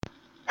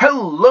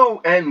Hello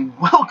and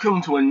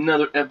welcome to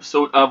another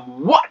episode of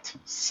What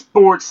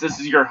Sports. This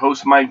is your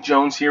host Mike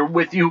Jones here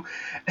with you,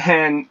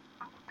 and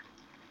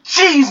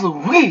jeez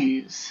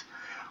Louise,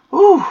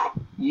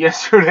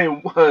 yesterday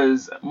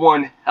was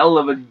one hell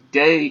of a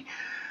day.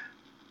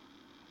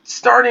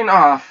 Starting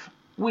off,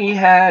 we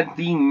had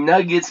the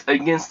Nuggets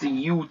against the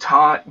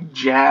Utah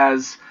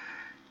Jazz,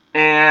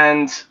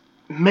 and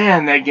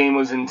man, that game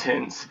was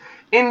intense.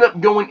 Ended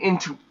up going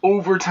into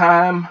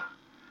overtime.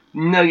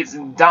 Nuggets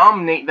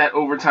dominate that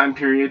overtime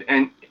period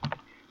and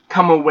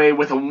come away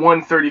with a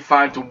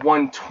 135 to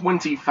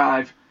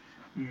 125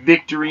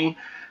 victory.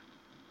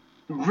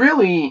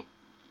 Really,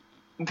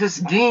 this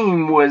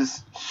game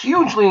was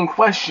hugely in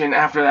question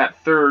after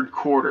that third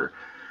quarter.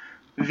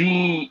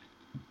 The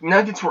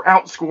Nuggets were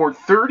outscored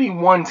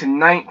 31 to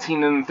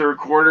 19 in the third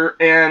quarter,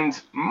 and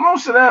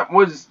most of that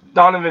was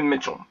Donovan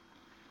Mitchell.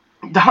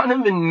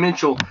 Donovan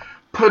Mitchell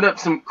put up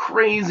some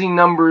crazy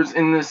numbers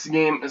in this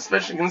game,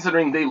 especially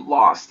considering they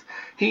lost.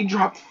 He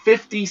dropped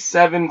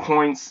 57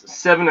 points,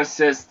 7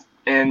 assists,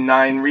 and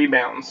 9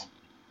 rebounds.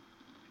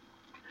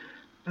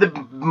 The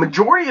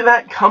majority of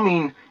that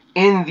coming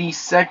in the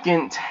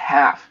second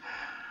half.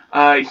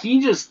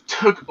 He just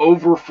took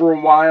over for a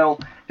while,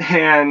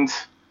 and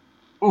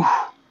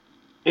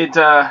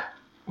it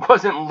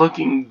wasn't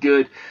looking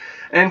good.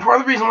 And part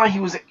of the reason why he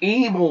was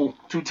able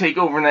to take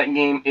over in that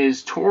game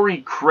is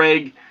Torrey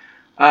Craig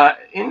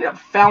ended up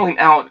fouling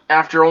out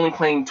after only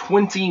playing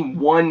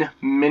 21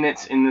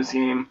 minutes in this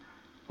game.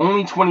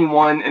 Only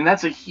 21, and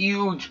that's a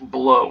huge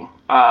blow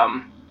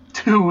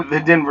to the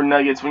Denver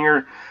Nuggets,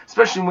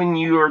 especially when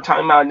you are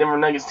talking about a Denver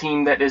Nuggets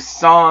team that is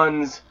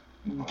sans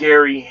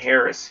Gary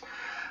Harris.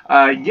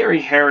 Gary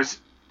Harris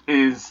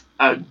is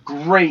a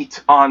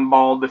great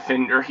on-ball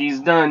defender. He's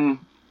done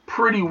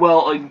pretty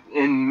well in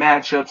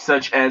matchups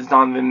such as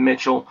Donovan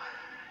Mitchell.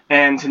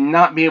 And to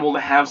not be able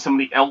to have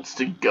somebody else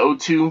to go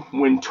to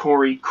when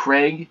Torrey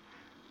Craig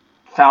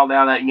fouled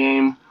out that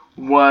game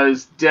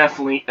was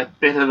definitely a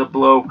bit of a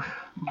blow.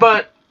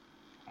 But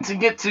to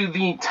get to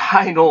the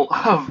title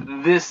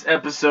of this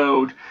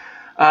episode,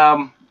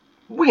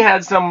 we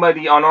had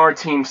somebody on our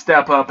team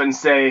step up and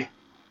say,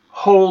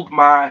 "Hold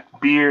my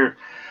beer."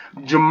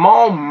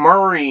 Jamal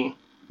Murray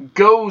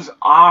goes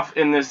off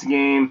in this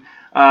game,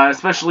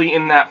 especially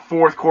in that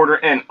fourth quarter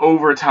and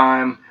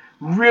overtime,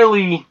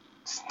 really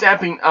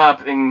stepping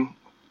up and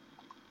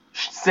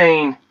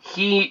saying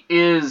he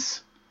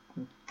is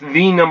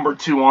the number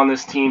 2 on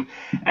this team,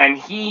 and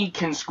he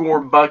can score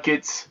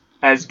buckets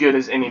as good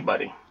as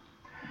anybody.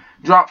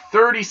 Dropped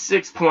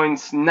 36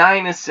 points,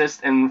 9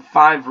 assists, and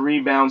 5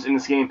 rebounds in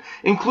this game,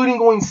 including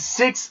going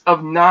 6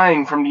 of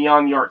 9 from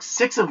beyond the arc.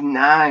 6 of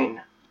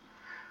 9.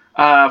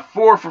 4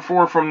 for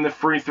 4 from the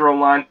free throw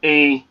line.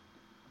 A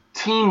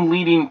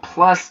team-leading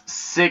plus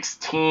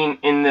 16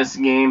 in this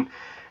game.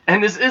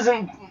 And this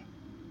isn't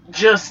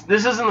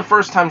the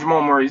first time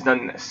Jamal Murray's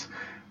done this.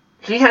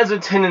 He has a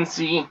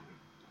tendency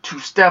to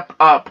step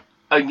up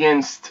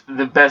against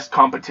the best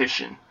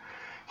competition.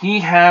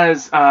 He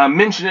has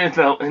mentioned it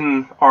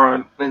in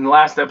the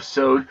last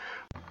episode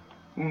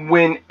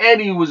when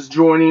Eddie was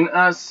joining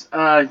us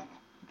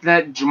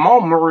that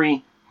Jamal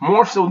Murray,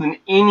 more so than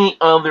any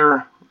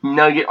other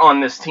Nugget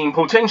on this team,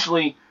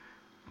 potentially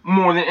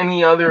more than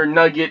any other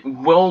Nugget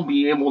will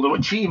be able to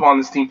achieve on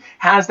this team,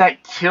 has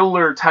that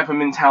killer type of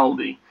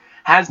mentality.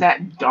 Has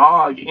that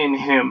dog in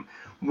him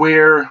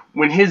where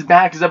when his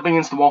back is up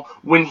against the wall,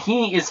 when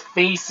he is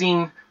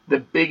facing the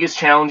biggest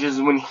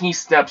challenges, when he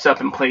steps up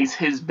and plays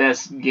his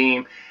best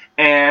game.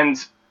 And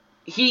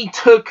he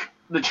took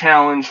the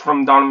challenge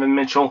from Donovan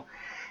Mitchell.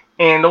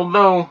 And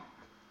although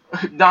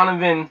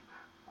Donovan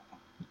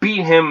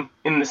beat him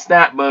in the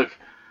stat book,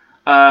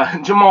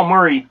 Jamal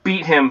Murray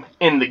beat him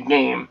in the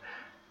game.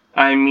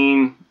 I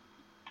mean,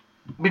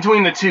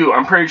 between the two,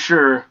 I'm pretty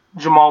sure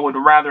Jamal would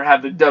rather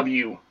have the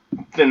W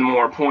than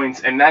more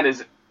points, and that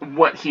is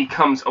what he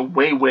comes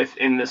away with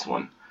in this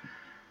one.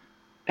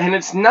 And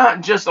it's not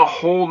just a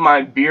hold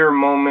my beer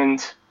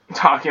moment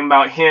talking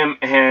about him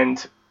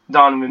and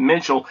Donovan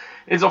Mitchell.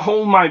 It's a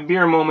hold my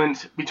beer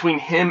moment between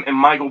him and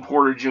Michael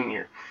Porter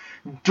Jr.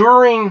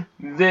 During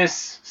the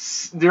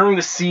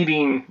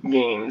seeding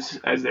games,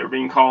 as they were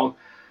being called,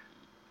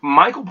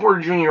 Michael Porter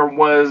Jr.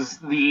 was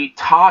the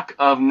talk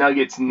of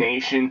Nuggets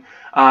Nation.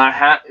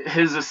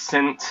 His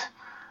ascent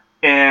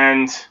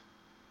and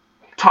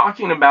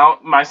talking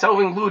about, myself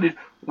included,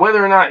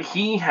 whether or not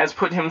he has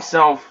put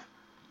himself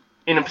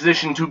in a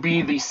position to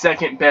be the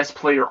second best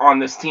player on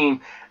this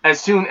team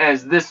as soon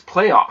as these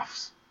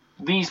playoffs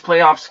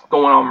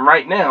going on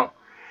right now.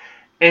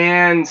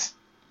 And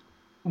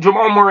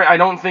Jamal Murray, I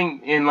don't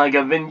think in like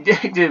a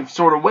vindictive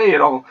sort of way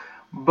at all,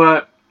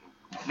 but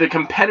the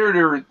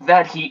competitor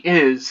that he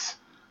is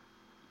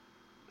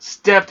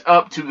stepped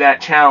up to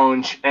that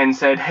challenge and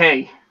said,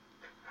 "Hey,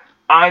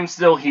 I'm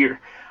still here.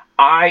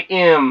 I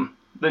am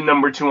the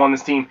number 2 on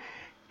this team,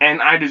 and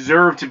I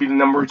deserve to be the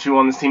number 2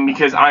 on this team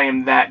because I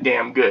am that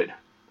damn good."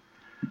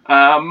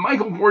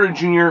 Michael Porter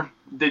Jr.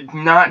 did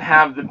not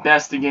have the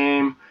best of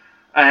game,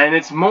 and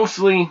it's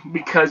mostly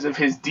because of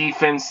his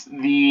defense.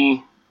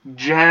 The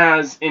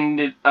Jazz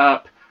ended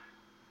up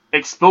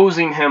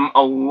exposing him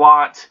a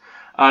lot,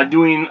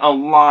 doing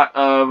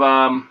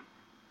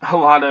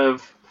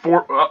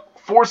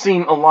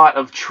forcing a lot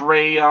of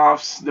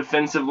trade-offs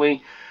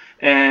defensively,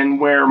 and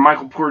where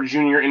Michael Porter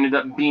Jr. ended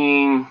up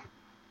being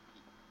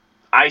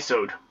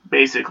ISO'd,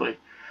 basically.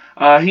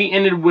 He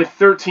ended with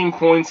 13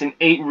 points and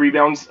 8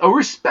 rebounds, a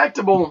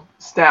respectable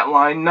stat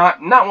line,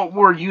 not what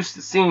we're used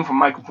to seeing from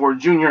Michael Porter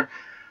Jr.,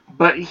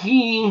 but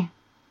he,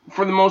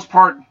 for the most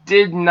part,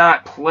 did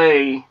not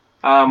play,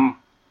 in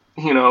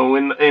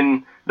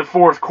the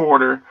fourth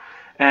quarter,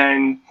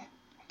 and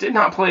did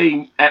not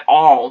play at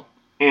all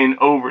in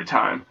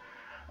overtime.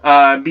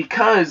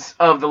 Because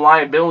of the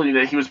liability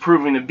that he was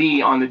proving to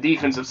be on the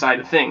defensive side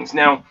of things.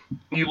 Now,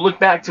 you look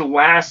back to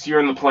last year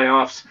in the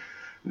playoffs,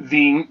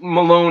 the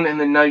Malone and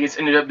the Nuggets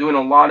ended up doing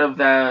a lot of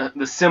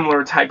the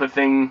similar type of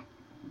thing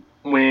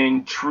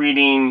when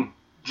treating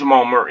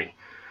Jamal Murray.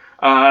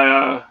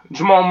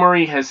 Jamal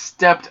Murray has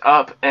stepped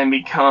up and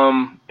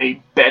become a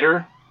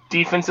better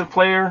defensive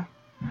player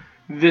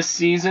this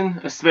season,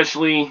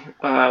 especially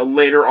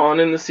later on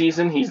in the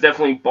season. He's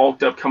definitely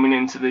bulked up coming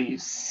into the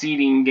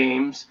seeding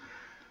games.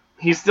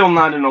 He's still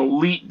not an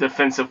elite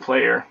defensive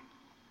player,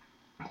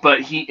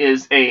 but he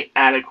is an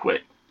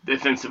adequate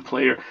defensive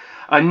player,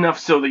 enough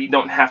so that you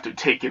don't have to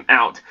take him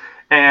out.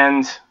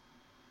 And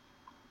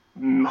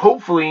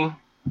hopefully,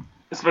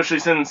 especially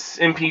since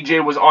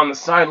MPJ was on the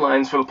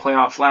sidelines for the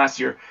playoffs last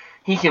year,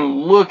 he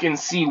can look and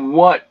see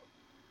what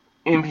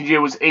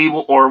MPJ was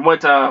able, or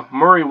what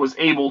Murray was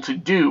able to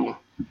do,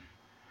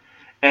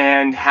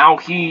 and how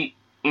he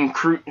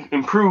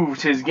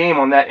improved his game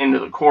on that end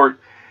of the court,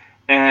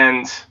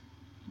 and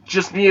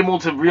just be able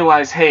to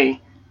realize, hey,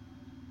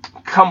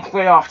 come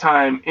playoff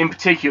time in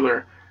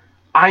particular,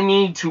 I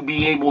need to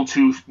be able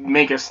to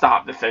make a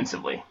stop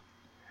defensively.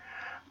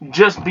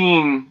 Just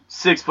being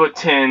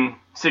 6'10",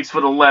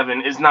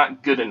 6'11" is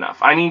not good enough.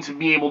 I need to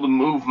be able to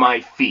move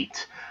my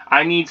feet.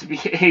 I need to be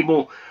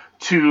able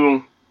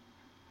to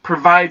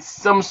provide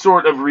some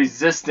sort of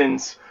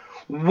resistance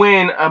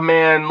when a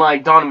man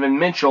like Donovan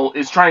Mitchell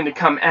is trying to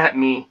come at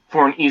me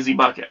for an easy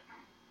bucket.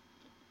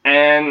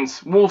 And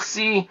we'll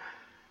see.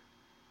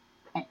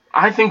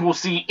 I think we'll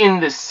see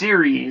in this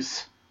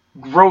series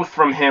growth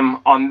from him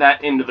on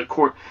that end of the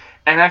court.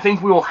 And I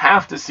think we will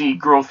have to see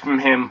growth from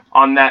him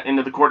on that end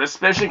of the court,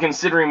 especially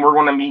considering we're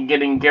going to be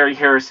getting Gary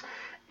Harris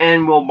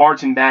and Will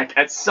Barton back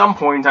at some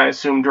point, I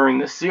assume, during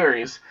this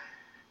series.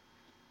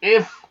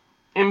 If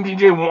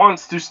MPJ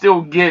wants to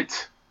still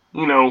get,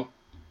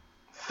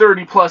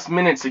 30-plus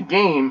minutes a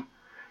game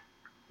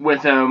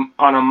with him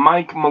on a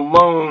Mike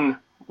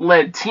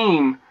Malone-led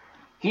team,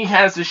 he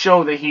has to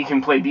show that he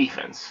can play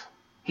defense.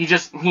 He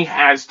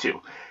has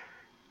to.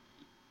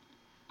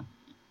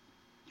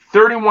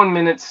 31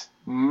 minutes,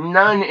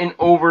 none in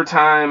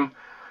overtime,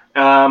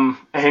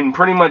 and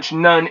pretty much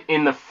none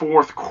in the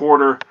fourth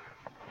quarter.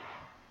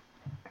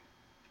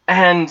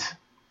 And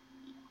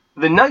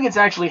the Nuggets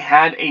actually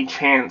had a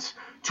chance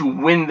to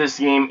win this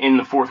game in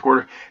the fourth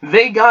quarter.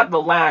 They got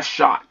the last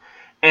shot,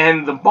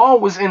 and the ball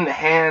was in the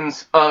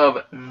hands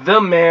of the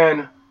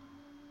man,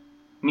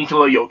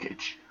 Nikola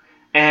Jokic.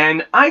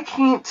 And I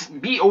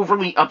can't be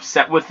overly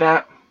upset with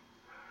that.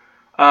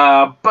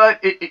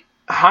 But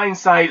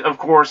hindsight, of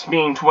course,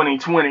 being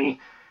 2020,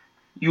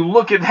 you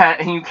look at that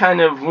and you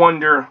kind of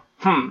wonder,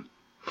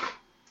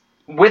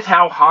 with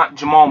how hot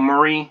Jamal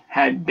Murray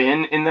had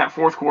been in that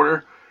fourth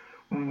quarter,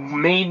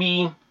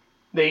 maybe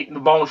the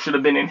ball should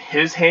have been in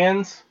his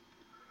hands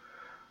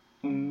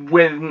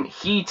when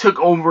he took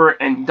over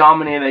and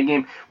dominated that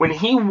game, when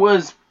he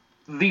was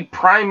the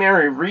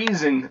primary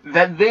reason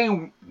that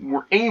they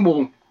were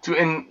able to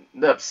end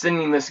up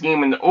sending this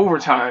game into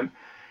overtime.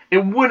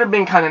 It would have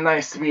been kind of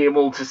nice to be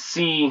able to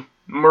see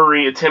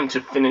Murray attempt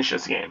to finish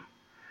this game.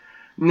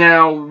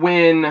 Now,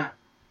 when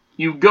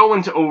you go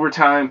into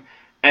overtime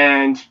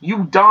and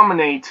you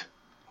dominate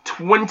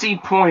 20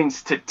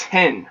 points to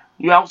 10,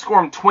 you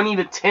outscore them 20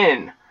 to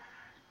 10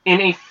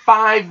 in a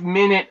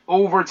 5-minute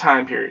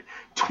overtime period.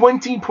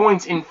 20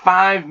 points in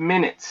 5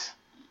 minutes.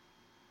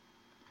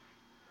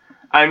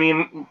 I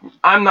mean,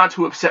 I'm not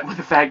too upset with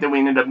the fact that we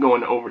ended up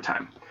going to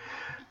overtime.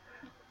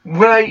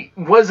 What I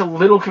was a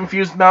little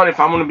confused about, if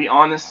I'm going to be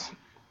honest,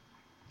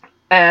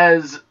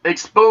 as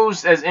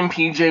exposed as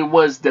MPJ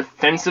was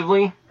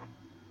defensively,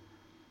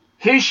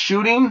 his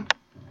shooting,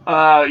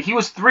 he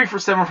was 3 for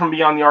 7 from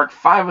beyond the arc,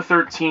 5 of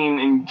 13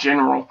 in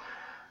general.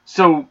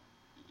 So,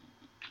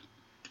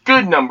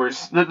 good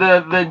numbers.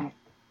 The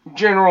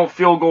general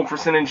field goal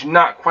percentage,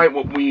 not quite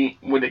what we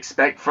would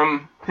expect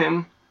from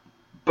him.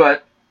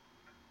 But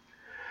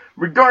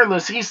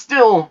regardless, he's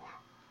still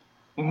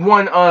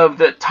one of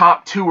the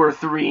top 2 or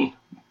 3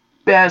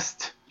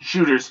 best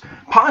shooters,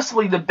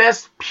 possibly the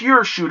best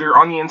pure shooter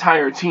on the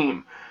entire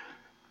team.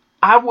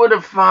 I would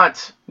have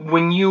thought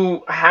when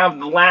you have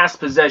the last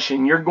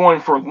possession, you're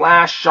going for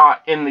last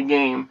shot in the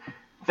game,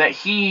 that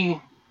he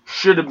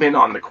should have been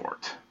on the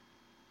court.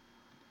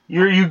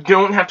 You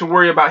don't have to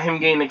worry about him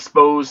getting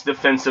exposed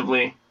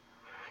defensively.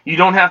 You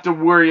don't have to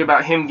worry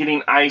about him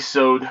getting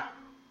ISO'd.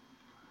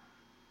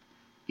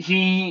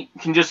 he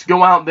can just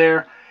go out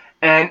there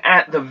and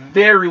at the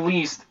very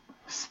least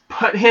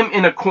put him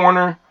in a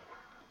corner,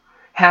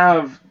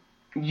 have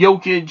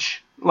Jokic,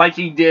 like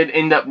he did,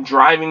 end up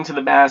driving to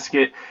the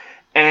basket,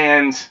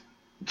 and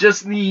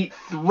just the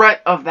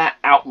threat of that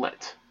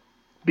outlet.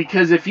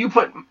 Because if you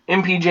put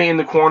MPJ in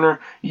the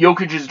corner,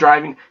 Jokic is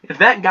driving, if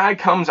that guy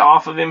comes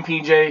off of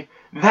MPJ,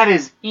 that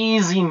is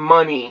easy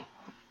money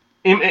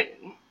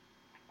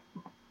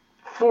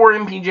for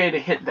MPJ to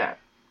hit that.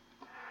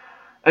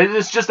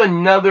 It's just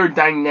another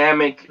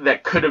dynamic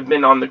that could have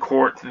been on the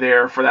court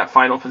there for that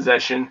final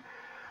possession.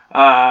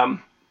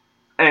 And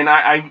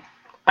I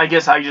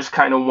guess I just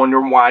kind of wonder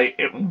why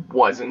it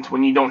wasn't,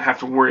 when you don't have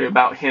to worry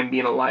about him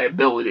being a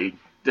liability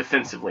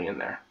defensively in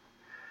there.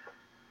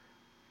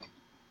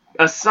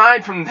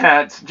 Aside from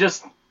that,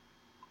 just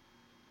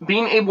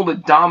being able to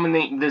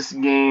dominate this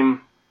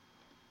game,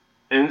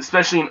 and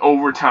especially in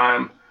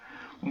overtime,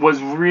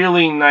 was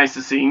really nice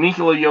to see.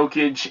 Nikola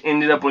Jokic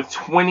ended up with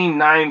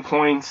 29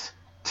 points,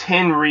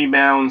 10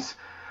 rebounds,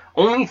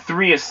 only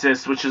 3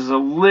 assists, which is a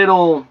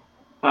little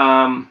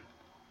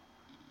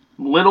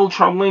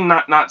troubling,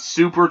 not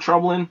super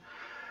troubling.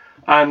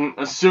 I'm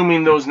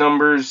assuming those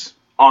numbers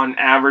on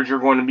average are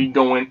going to be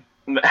going,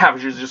 the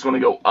average is just going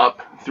to go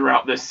up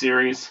throughout this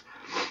series.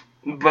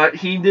 But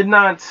he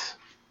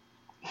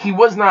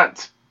was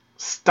not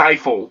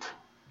stifled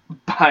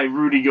by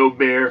Rudy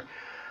Gobert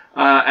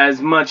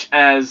as much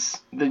as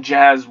the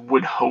Jazz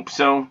would hope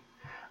so.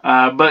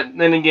 But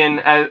then again,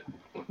 as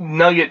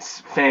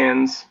Nuggets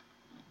fans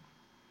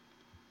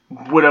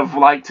would have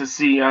liked to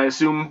see, I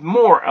assume,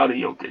 more out of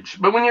Jokic.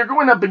 But when you're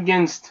going up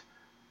against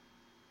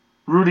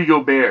Rudy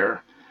Gobert,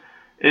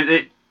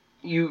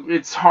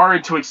 it's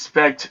hard to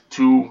expect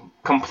to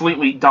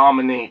completely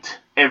dominate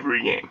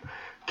every game.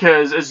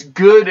 Because as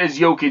good as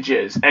Jokic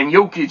is, and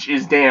Jokic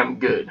is damn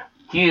good,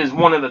 he is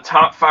one of the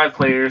top 5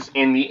 players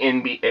in the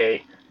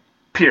NBA,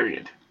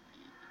 period.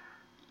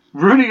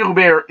 Rudy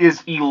Gobert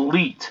is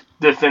elite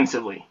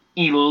defensively.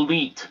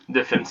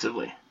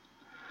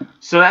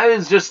 So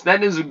that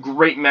is a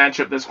great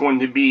matchup that's going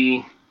to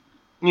be,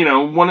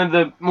 one of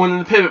the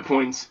pivot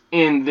points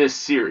in this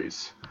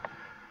series.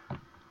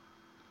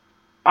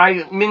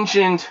 I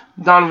mentioned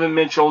Donovan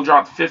Mitchell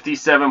dropped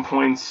 57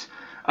 points.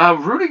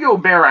 Rudy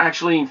Gobert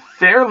actually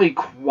fairly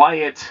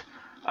quiet,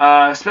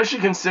 especially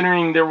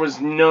considering there was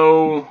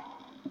no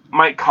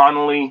Mike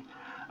Conley.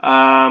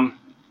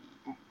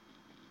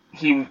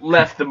 He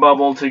left the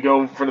bubble to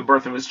go for the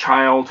birth of his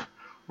child.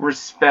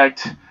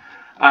 Respect.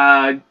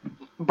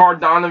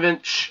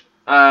 Bogdanovic,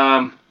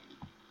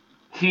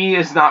 he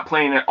is not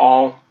playing at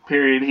all,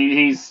 period.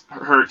 He's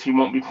hurt. He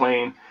won't be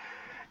playing.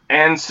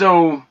 And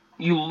so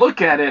you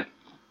look at it,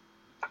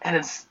 and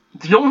it's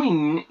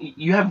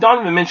you have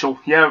Donovan Mitchell,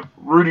 you have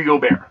Rudy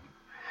Gobert,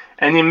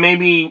 and then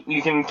maybe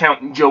you can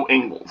count Joe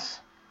Ingles.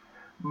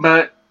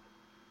 But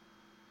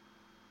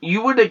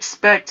you would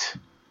expect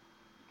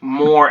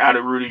more out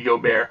of Rudy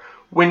Gobert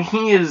when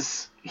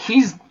he's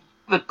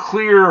the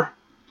clear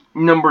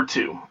number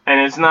 2,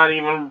 and it's not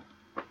even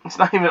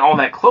all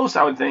that close,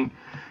 I would think.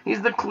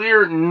 He's the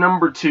clear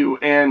number 2,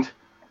 and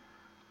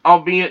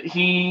albeit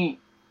he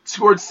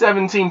scored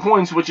 17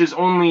 points, which is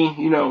only,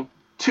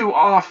 2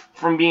 off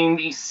from being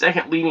the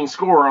second leading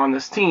scorer on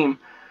this team.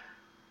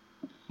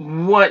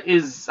 What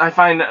is, I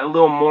find a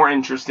little more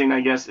interesting, I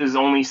guess, is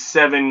only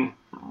 7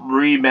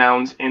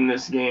 rebounds in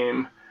this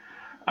game.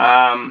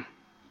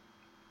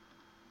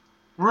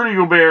 Rudy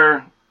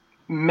Gobert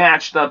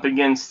matched up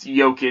against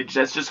Jokic.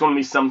 That's just going to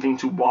be something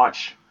to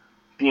watch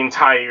the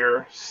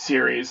entire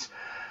series.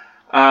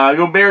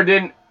 Gobert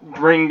did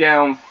bring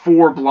down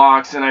 4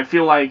 blocks, and I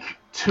feel like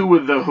 2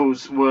 of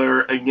those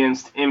were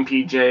against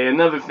MPJ.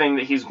 Another thing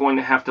that he's going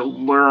to have to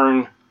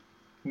learn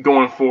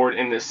going forward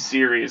in this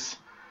series.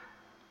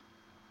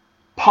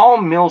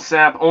 Paul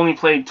Millsap only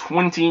played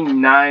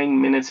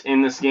 29 minutes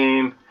in this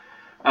game.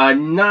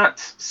 Not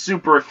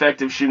super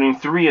effective shooting,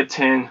 3 of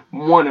 10,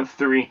 1 of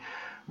 3.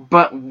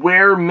 But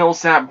where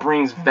Millsap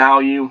brings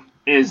value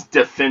is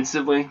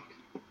defensively.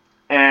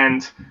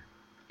 And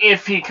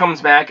if he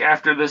comes back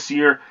after this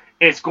year,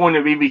 it's going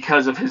to be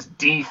because of his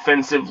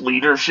defensive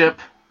leadership.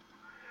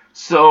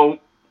 So,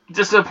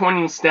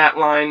 disappointing stat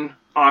line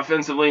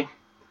offensively.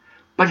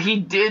 But he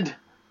did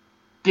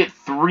get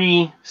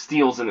 3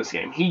 steals in this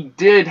game. He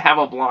did have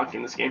a block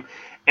in this game.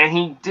 And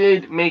he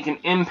did make an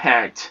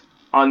impact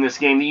on this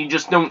game that you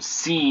just don't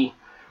see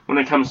when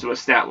it comes to a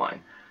stat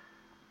line.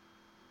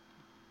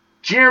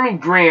 Jeremy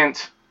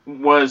Grant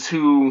was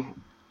who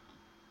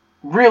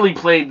really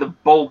played the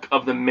bulk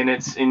of the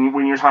minutes, and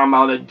when you're talking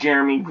about a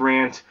Jeremy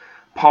Grant,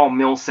 Paul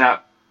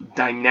Millsap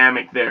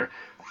dynamic there.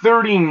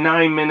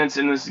 39 minutes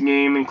in this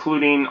game,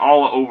 including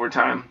all of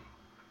overtime.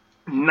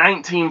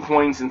 19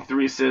 points and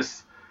 3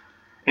 assists.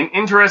 And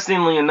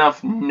interestingly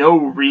enough, no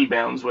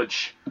rebounds,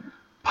 which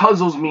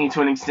puzzles me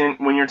to an extent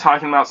when you're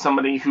talking about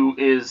somebody who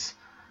is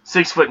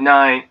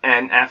 6'9"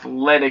 and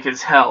athletic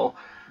as hell.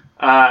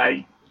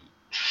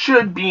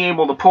 Should be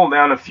able to pull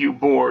down a few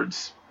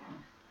boards.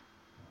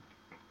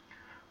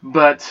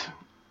 But,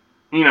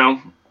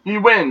 you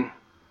win.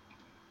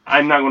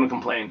 I'm not going to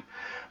complain.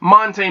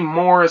 Monte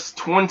Morris,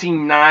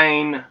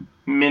 29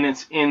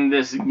 minutes in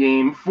this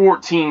game,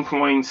 14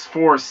 points,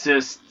 4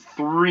 assists,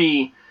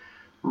 3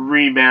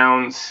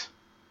 rebounds,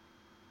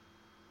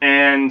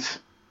 and,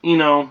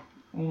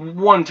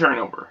 1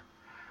 turnover.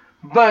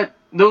 But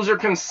those are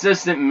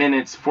consistent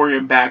minutes for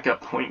your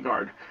backup point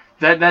guard.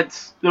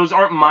 Those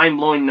aren't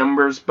mind-blowing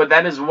numbers, but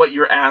that is what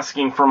you're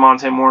asking for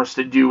Monte Morris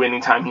to do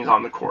anytime he's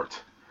on the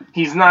court.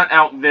 He's not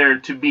out there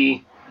to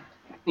be,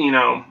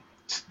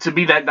 to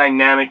be that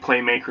dynamic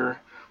playmaker.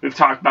 We've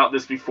talked about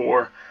this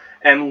before.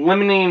 And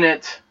limiting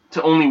it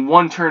to only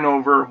 1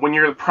 turnover when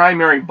you're the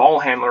primary ball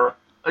handler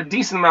a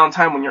decent amount of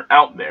time when you're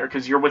out there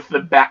because you're with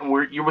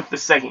the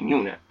second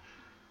unit.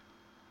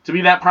 To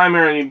be that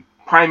primary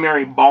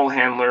ball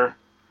handler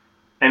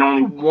and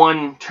only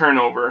 1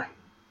 turnover,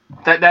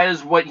 that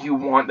is what you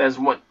want. That is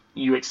what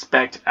you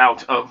expect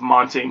out of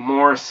Monte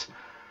Morris.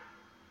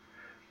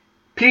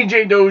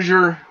 PJ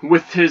Dozier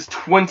with his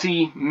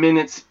 20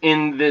 minutes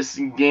in this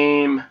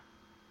game,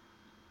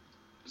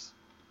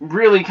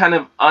 really kind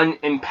of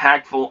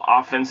unimpactful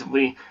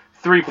offensively.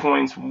 3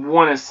 points,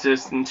 1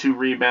 assist, and 2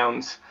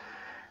 rebounds.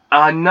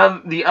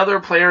 The other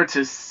player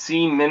to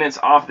see minutes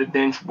off the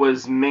bench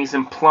was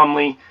Mason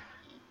Plumlee.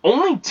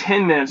 Only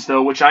 10 minutes,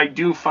 though, which I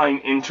do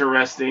find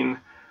interesting.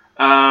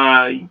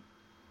 10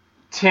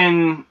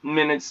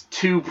 minutes,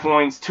 2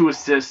 points, 2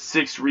 assists,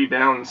 6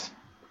 rebounds.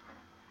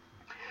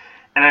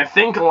 And I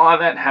think a lot of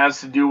that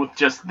has to do with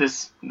just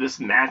this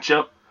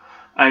matchup.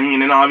 I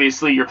mean, and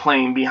obviously you're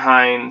playing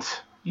behind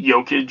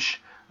Jokic,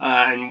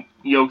 and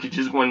Jokic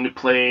is going to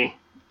play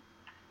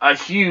a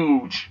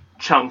huge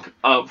chunk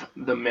of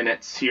the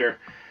minutes here.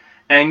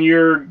 And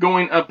you're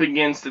going up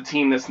against a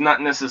team that's not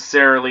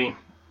necessarily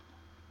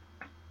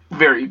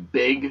very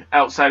big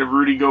outside of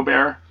Rudy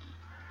Gobert.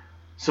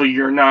 So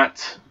you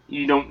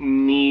don't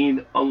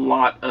need a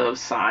lot of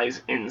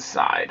size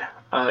inside.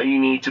 You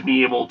need to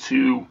be able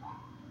to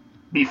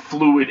be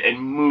fluid and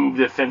move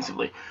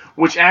defensively.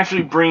 Which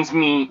actually brings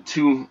me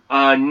to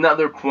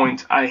another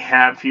point I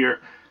have here.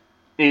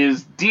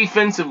 Is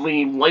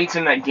defensively, late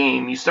in that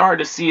game, you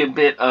started to see a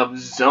bit of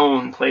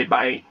zone played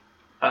by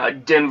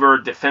Denver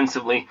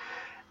defensively.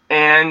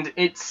 And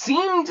it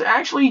seemed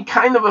actually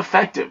kind of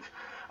effective.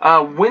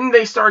 When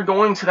they started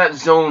going to that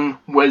zone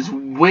was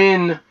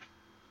when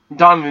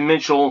Donovan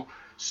Mitchell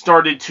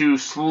started to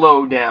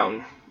slow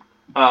down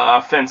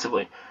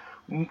offensively.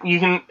 You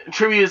can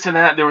attribute it to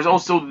that. There was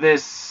also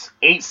this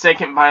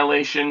 8-second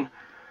violation,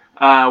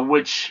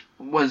 which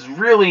was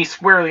really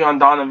squarely on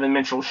Donovan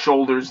Mitchell's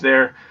shoulders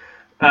there.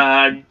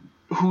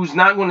 Who's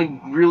not going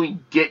to really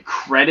get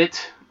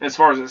credit as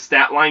far as the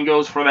stat line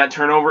goes for that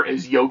turnover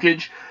is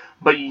Jokic.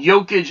 But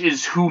Jokic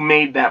is who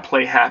made that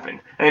play happen.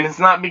 And it's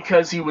not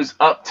because he was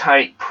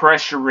uptight,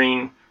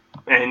 pressuring,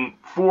 and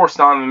forced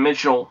Donovan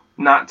Mitchell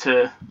not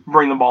to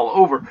bring the ball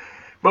over.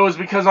 But it was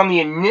because on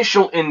the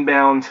initial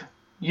inbound,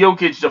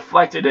 Jokic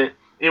deflected it.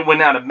 It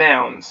went out of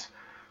bounds.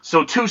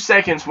 So 2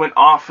 seconds went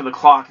off of the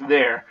clock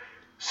there.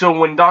 So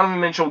when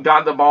Donovan Mitchell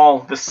got the ball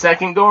the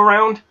second go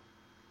around,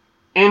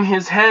 in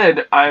his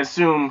head, I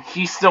assume,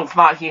 he still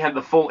thought he had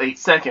the full 8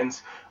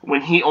 seconds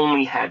when he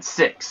only had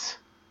 6.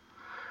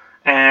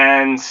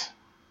 And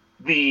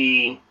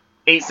the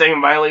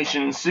 8-second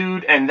violation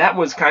ensued, and that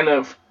was kind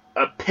of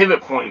a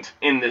pivot point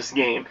in this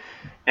game.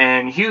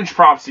 And huge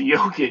props to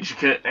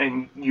Jokic,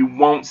 and you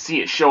won't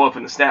see it show up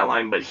in the stat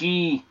line, but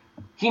he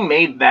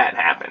made that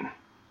happen.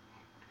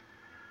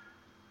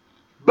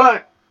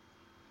 But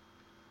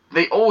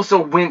they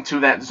also went to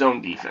that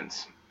zone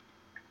defense.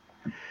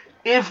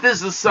 If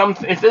this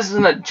is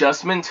an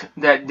adjustment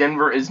that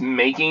Denver is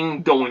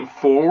making going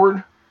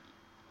forward,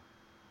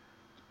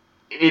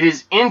 it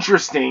is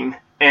interesting,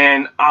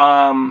 and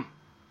I'll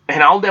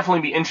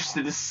definitely be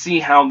interested to see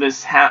how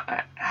this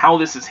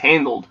is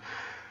handled.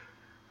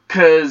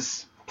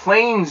 Because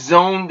playing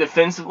zone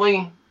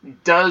defensively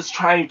does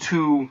try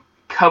to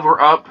cover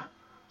up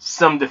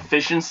some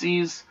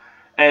deficiencies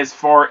as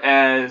far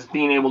as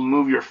being able to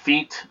move your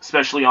feet,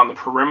 especially on the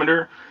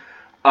perimeter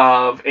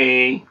of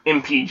a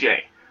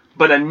MPJ.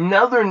 But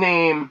another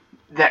name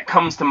that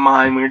comes to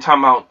mind when you're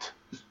talking about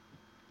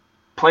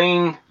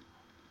playing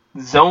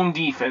zone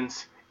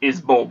defense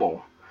is Bol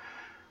Bol.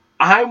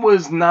 I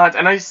was not,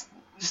 and I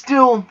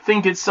still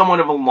think it's somewhat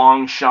of a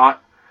long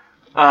shot,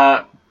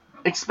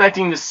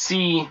 expecting to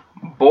see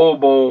Bol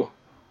Bol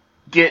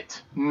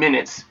get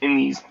minutes in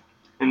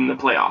the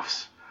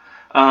playoffs.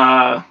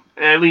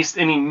 At least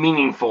any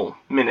meaningful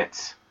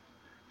minutes.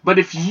 But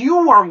if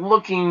you are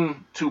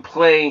looking to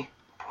play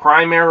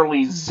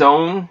primarily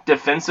zone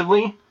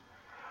defensively,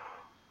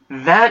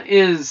 that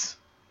is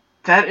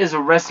a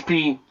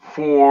recipe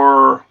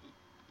for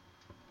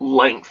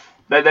length.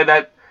 And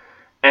that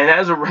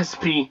is a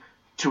recipe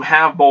to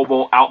have Bol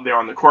Bol out there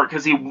on the court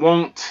because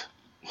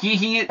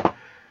he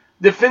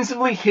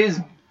defensively, his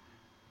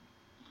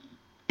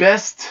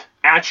best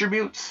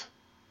attributes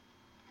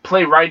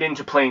play right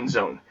into playing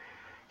zone.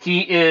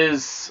 He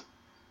is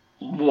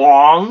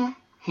long,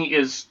 he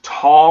is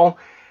tall,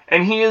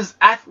 and he is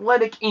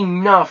athletic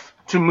enough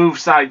to move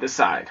side to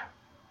side.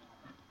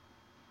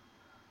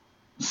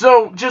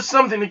 So, just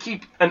something to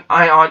keep an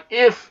eye on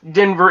if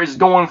Denver is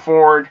going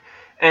forward,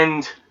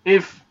 and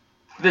if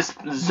this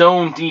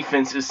zone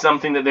defense is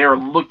something that they're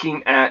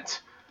looking at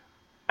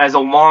as a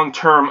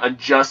long-term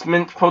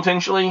adjustment,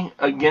 potentially,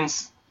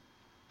 against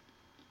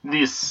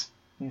this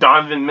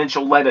Donovan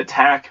Mitchell-led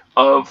attack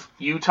of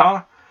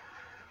Utah,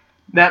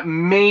 that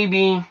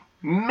maybe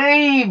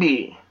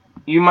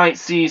you might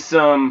see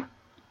some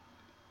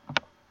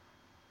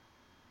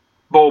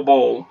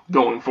Bol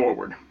going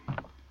forward.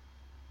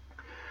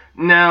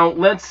 Now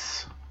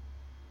let's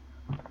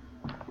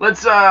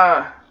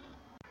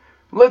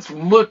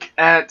look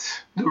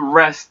at the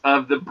rest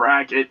of the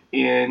bracket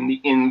in the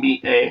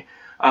NBA.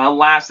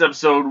 Last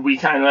episode we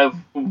kind of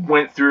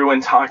went through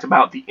and talked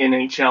about the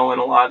NHL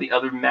and a lot of the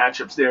other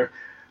matchups there,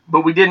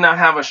 but we did not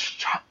have a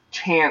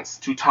chance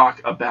to talk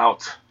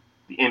about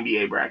the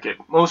NBA bracket,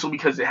 mostly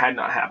because it had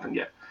not happened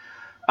yet.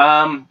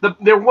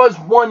 There was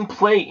one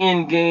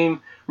play-in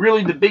game.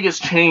 Really, the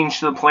biggest change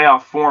to the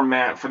playoff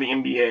format for the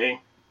NBA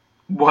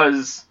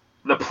was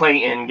the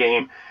play-in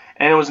game,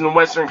 and it was in the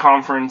Western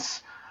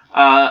Conference.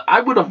 I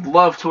would have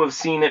loved to have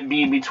seen it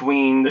be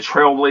between the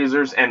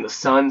Trailblazers and the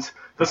Suns.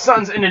 The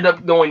Suns ended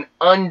up going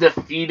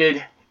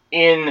undefeated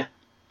in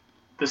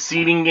the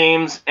seeding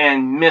games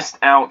and missed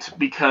out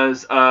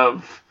because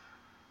of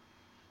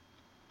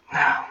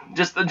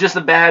just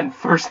a bad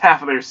first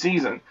half of their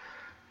season.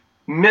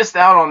 Missed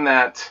out on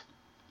that,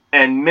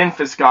 and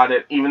Memphis got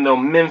it, even though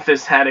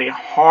Memphis had a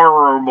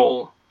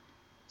horrible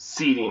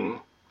seeding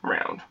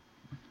round.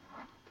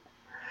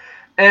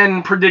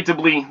 And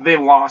predictably, they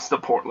lost to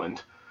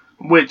Portland,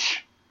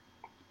 which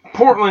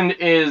Portland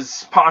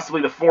is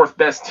possibly the fourth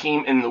best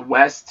team in the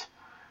West,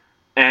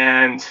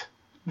 and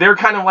they're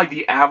kind of like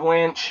the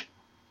Avalanche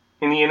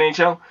in the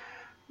NHL.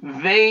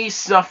 They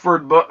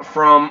suffered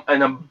from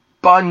an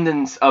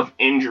abundance of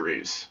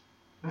injuries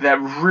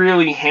that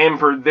really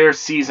hampered their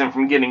season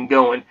from getting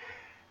going,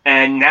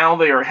 and now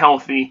they are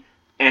healthy,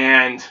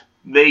 and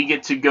they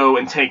get to go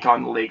and take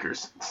on the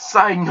Lakers.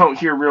 Side note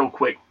here real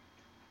quick.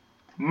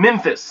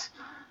 Memphis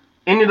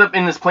ended up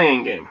in this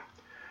play-in game.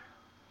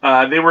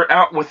 They were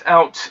out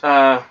without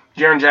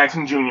Jaren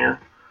Jackson Jr.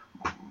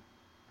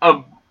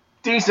 A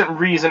decent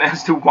reason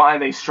as to why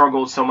they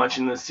struggled so much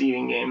in the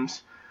seeding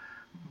games.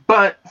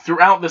 But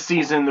throughout the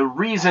season, the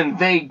reason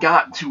they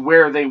got to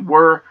where they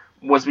were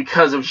was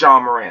because of Ja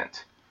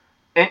Morant.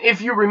 And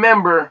if you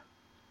remember,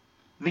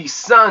 the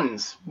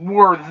Suns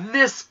were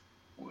this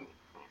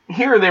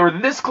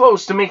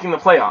close to making the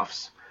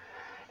playoffs.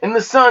 And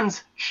the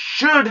Suns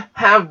should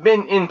have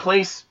been in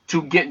place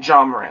to get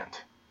Ja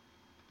Morant.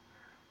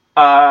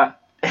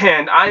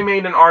 And I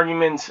made an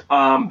argument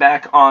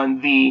back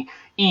on the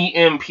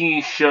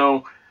EMP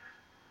show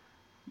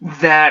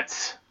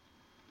that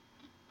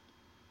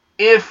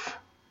if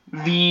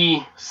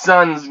the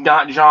Suns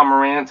got Ja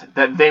Morant,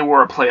 that they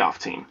were a playoff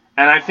team.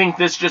 And I think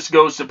this just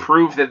goes to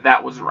prove that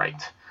that was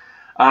right.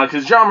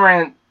 Because Ja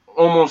Morant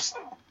almost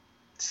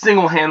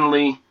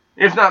single-handedly,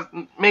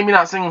 maybe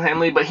not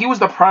single-handedly, but he was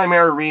the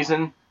primary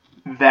reason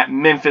that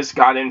Memphis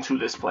got into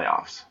this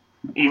playoffs.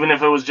 Even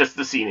if it was just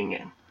the seeding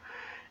game.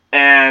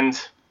 And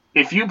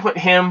if you put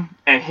him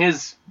and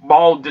his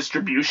ball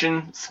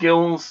distribution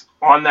skills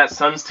on that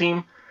Suns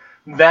team,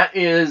 that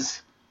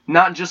is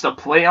not just a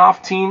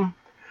playoff team,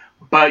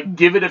 but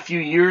give it a few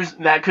years,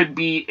 that could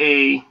be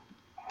a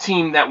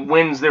team that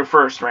wins their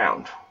first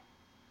round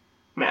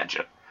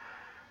matchup.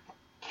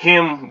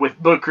 Him with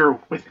Booker,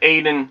 with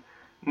Aiden,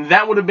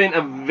 that would have been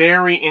a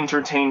very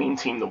entertaining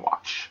team to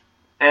watch.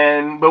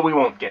 But we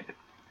won't get it.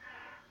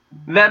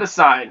 That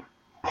aside,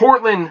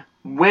 Portland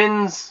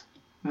wins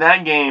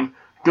that game,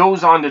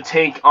 goes on to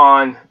take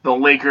on the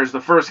Lakers.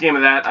 The first game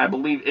of that, I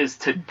believe, is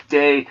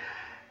today.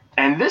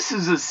 And this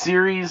is a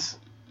series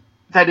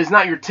that is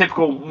not your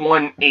typical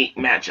 1-8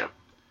 matchup.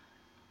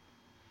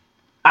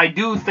 I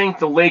do think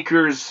the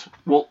Lakers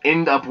will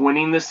end up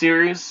winning this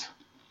series,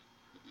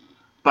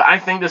 but I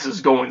think this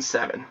is going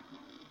 7.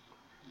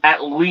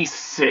 At least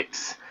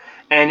 6.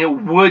 And it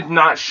would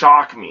not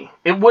shock me.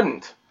 It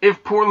wouldn't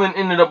if Portland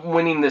ended up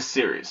winning this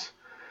series.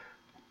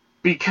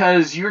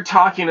 Because you're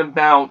talking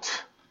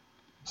about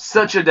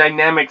such a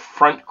dynamic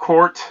front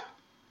court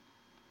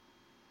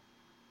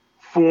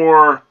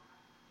backcourt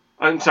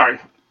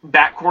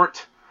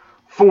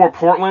for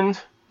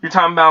Portland. You're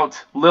talking about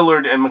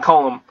Lillard and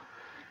McCollum.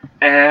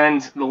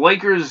 And the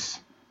Lakers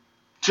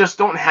just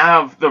don't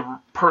have the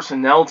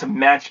personnel to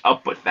match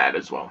up with that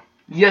as well.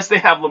 Yes, they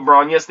have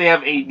LeBron. Yes, they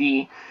have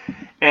AD.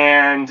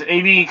 And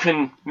AD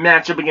can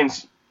match up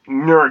against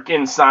Nurk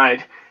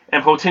inside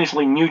and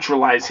potentially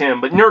neutralize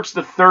him. But Nurk's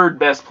the third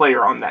best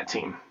player on that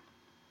team.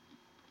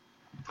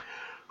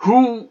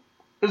 Who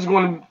is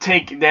going to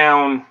take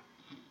down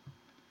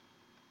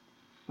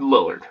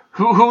Lillard?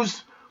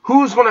 Who's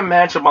going to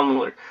match up on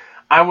Lillard?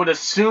 I would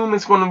assume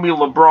it's going to be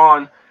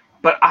LeBron,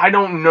 but I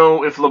don't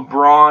know if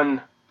LeBron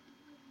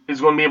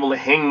is going to be able to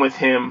hang with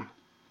him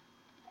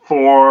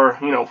for,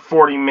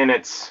 40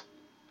 minutes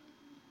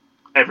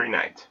every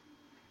night.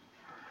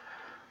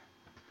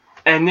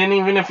 And then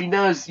even if he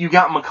does, you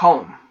got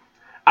McCollum.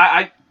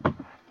 I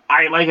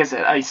like I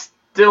said, I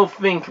still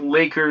think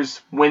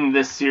Lakers win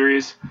this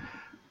series.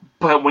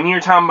 But when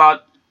you're talking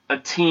about a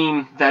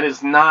team that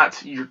is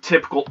not your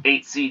typical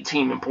 8 seed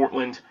team in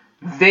Portland,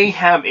 they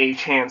have a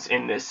chance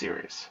in this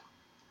series.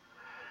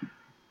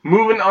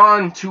 Moving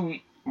on to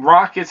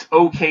Rockets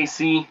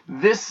OKC,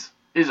 this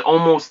is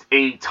almost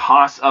a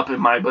toss-up in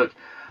my book.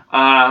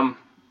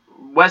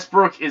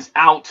 Westbrook is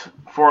out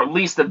for at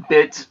least a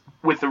bit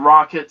with the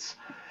Rockets,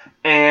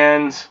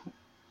 and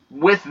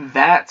with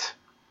that,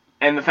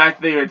 and the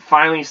fact that they had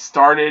finally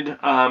started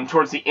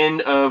towards the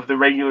end of the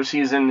regular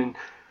season and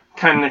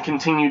kind of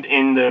continued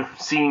in the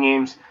seeding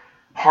games,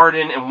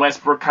 Harden and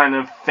Westbrook kind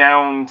of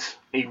found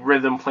a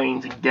rhythm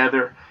playing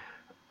together.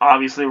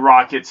 Obviously,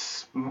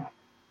 Rockets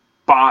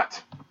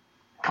bought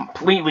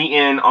completely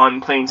in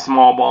on playing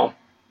small ball.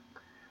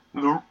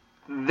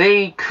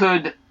 They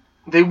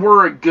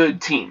were a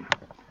good team.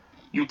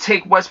 You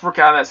take Westbrook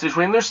out of that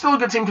situation, they're still a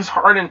good team because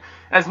Harden,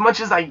 as much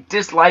as I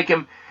dislike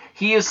him,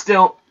 he is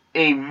still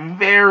a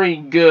very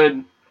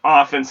good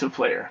offensive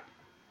player.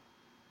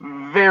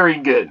 Very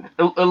good.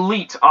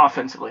 Elite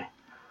offensively.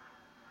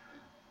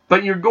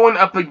 But you're going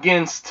up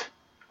against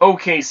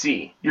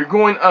OKC. You're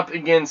going up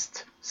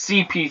against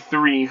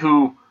CP3,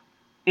 who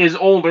is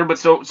older, but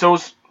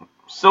so's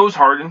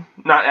Harden.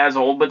 Not as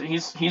old, but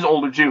he's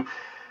older too.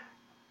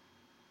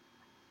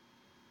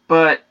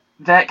 But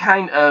that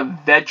kind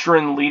of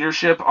veteran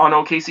leadership on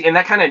OKC and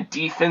that kind of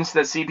defense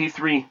that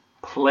CP3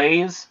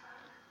 plays,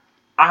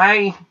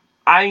 I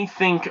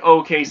think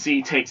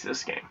OKC takes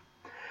this game.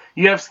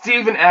 You have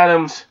Steven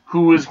Adams,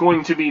 who is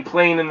going to be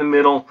playing in the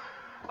middle,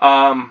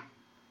 and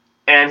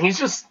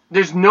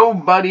there's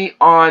nobody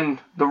on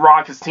the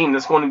Rockets team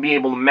that's going to be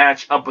able to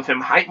match up with him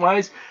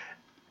height-wise,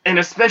 and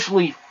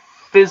especially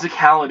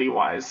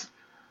physicality-wise.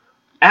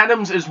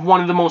 Adams is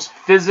one of the most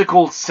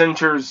physical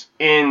centers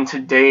in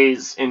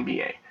today's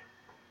NBA.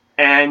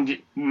 And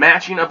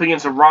matching up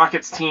against a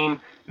Rockets team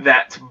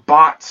that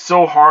bought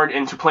so hard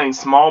into playing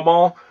small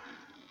ball,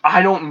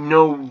 I don't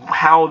know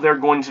how they're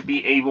going to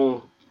be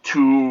able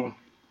to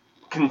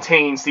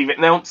contain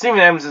Steven. Now, Steven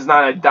Adams is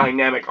not a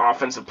dynamic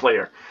offensive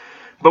player.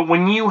 But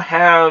when you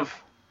have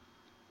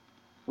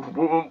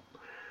 4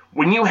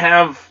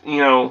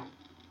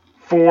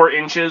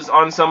 inches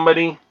on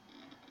somebody,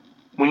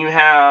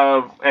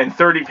 and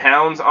 30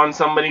 pounds on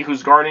somebody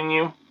who's guarding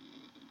you,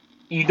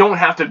 you don't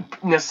have to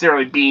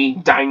necessarily be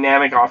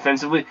dynamic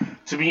offensively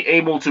to be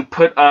able to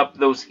put up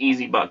those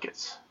easy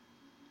buckets.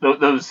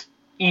 Those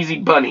easy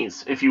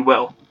bunnies, if you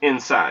will,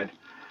 inside.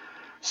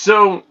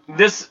 So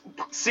this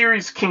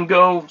series can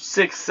go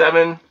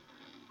 6-7.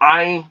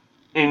 I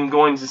am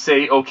going to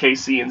say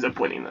OKC ends up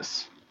winning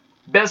this.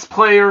 Best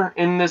player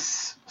in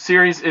this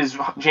series is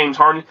James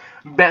Harden.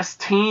 Best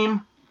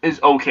team is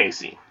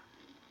OKC.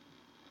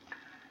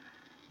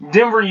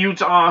 Denver,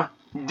 Utah.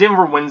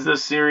 Denver wins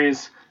this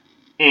series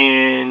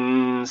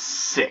in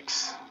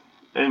 6.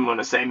 I'm going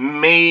to say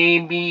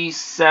maybe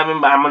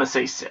 7, but I'm going to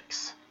say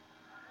 6.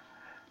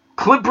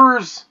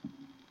 Clippers,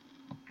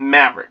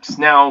 Mavericks.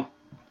 Now,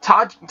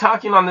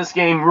 talking on this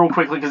game real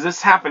quickly, because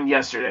this happened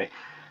yesterday.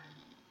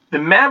 The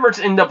Mavericks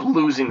end up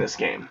losing this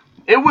game.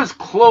 It was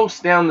close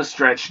down the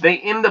stretch. They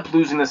end up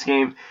losing this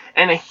game,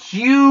 and a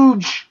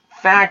huge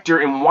factor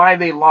in why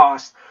they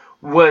lost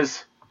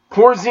was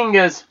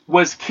Porzingis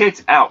was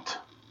kicked out.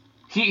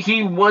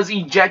 He was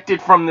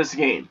ejected from this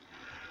game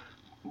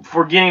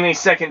for getting a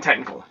second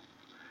technical.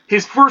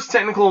 His first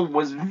technical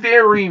was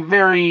very,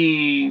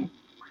 very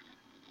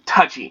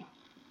touchy.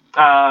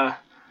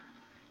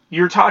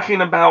 You're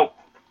talking about,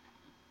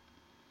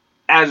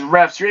 as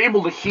refs, you're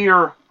able to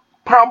hear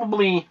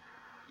probably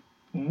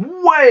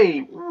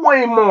way,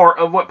 way more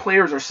of what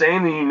players are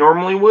saying than you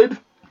normally would,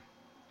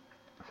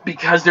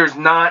 because there's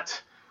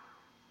not,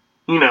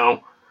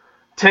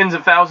 tens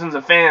of thousands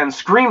of fans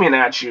screaming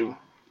at you.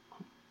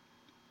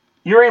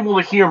 You're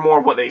able to hear more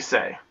of what they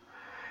say.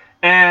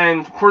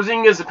 And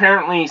Porzingis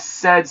apparently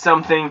said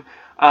something.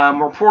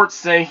 Reports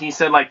say he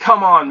said,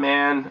 come on,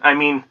 man. I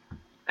mean,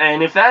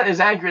 and if that is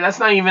accurate, that's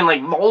not even,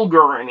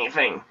 vulgar or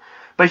anything.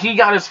 But he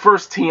got his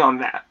first tee on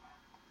that.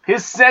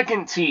 His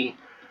second tee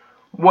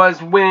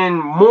was when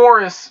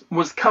Morris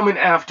was coming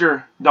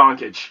after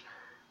Doncic.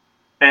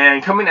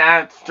 And coming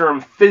after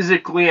him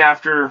physically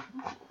after,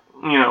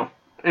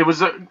 it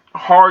was a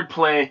hard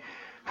play.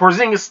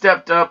 Porzingis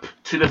stepped up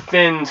to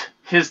defend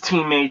his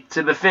teammate,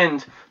 to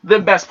defend the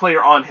best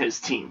player on his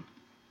team.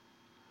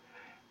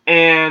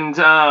 And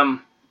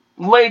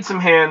laid some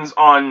hands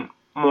on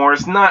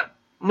Morris.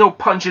 No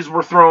punches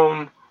were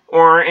thrown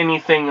or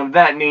anything of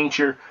that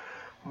nature.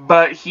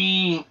 But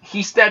he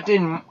stepped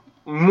in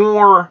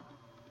more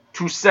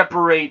to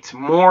separate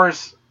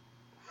Morris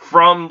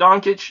from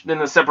Doncic than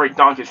to separate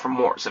Doncic from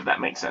Morris, if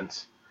that makes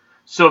sense.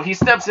 So he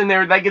steps in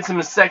there, that gets him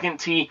his second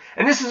tee,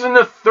 and this is in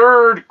the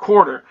third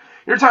quarter.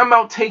 You're talking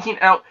about taking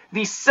out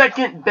the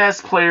second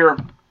best player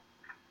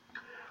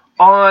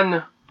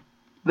on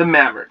the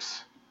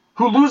Mavericks,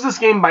 who lose this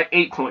game by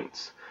 8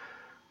 points.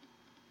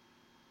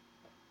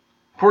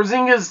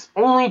 Porzingis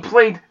only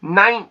played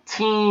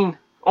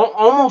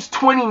almost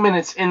 20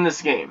 minutes in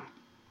this game.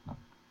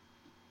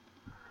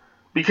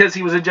 because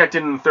he was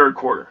ejected in the third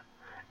quarter.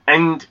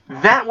 And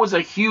that was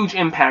a huge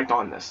impact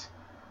on this.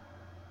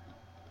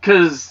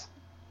 Because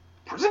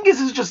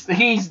Porzingis is just,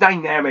 he's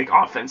dynamic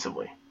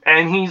offensively.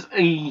 And he's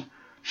a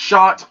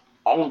shot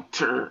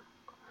alter.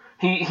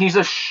 He's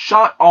a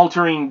shot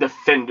altering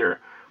defender.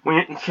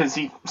 Because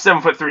he's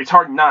 7'3", it's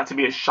hard not to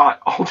be a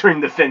shot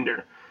altering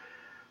defender.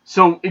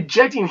 So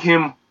ejecting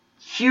him,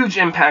 huge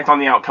impact on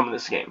the outcome of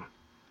this game.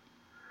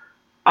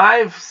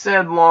 I've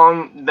said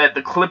long that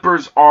the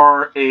Clippers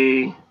are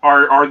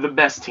the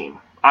best team.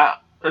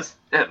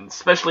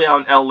 Especially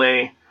out in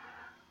LA,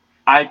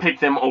 I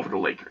picked them over the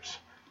Lakers.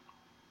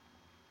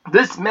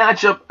 This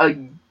matchup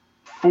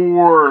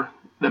for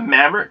the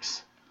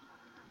Mavericks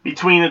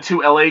between the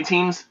two LA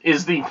teams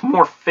is the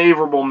more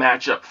favorable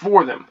matchup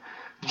for them.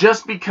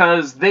 Just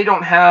because they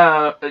don't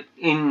have,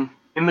 in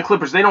the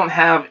Clippers, they don't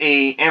have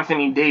a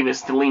Anthony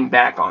Davis to lean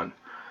back on.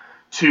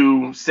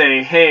 To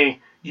say, hey,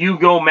 you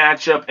go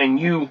match up and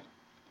you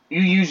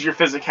use your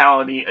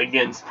physicality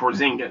against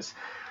Porzingis.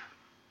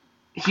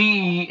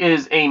 He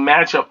is a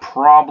matchup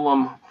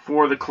problem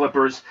for the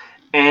Clippers,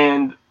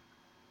 and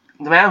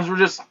the Mavs were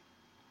just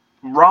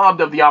robbed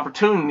of the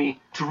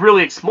opportunity to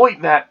really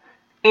exploit that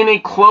in a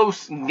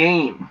close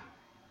game.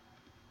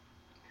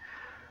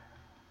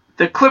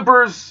 The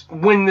Clippers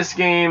win this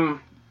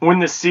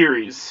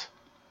series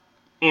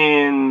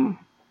in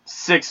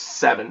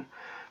 6-7.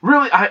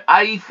 Really,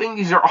 I think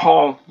these are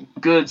all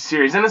good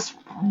series, and it's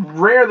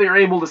rare they're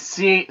able to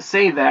say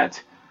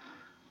that,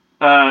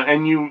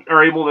 and you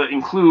are able to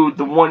include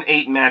the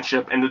 1-8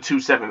 matchup and the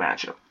 2-7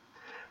 matchup.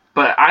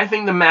 But I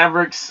think the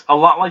Mavericks, a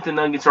lot like the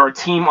Nuggets, are a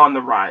team on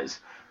the rise.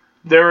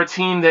 They're a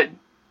team that,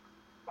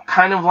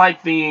 kind of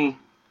like the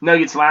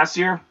Nuggets last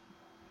year,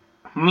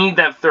 need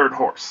that third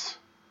horse.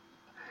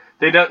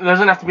 It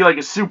doesn't have to be like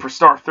a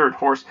superstar third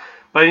horse,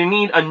 but they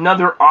need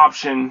another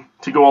option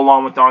to go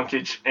along with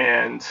Doncic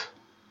and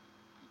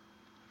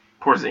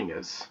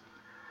Porzingis.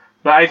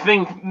 But I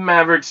think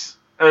Mavericks,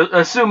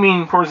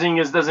 assuming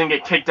Porzingis doesn't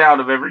get kicked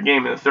out of every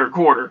game in the third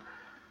quarter,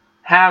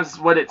 has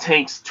what it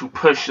takes to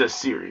push this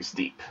series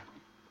deep.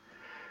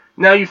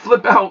 Now you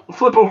flip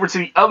over to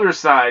the other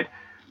side,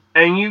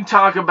 and you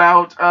talk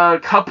about a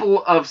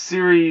couple of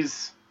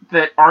series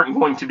that aren't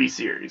going to be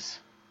series.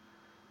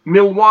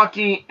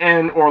 Milwaukee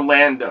and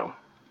Orlando.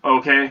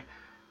 Okay?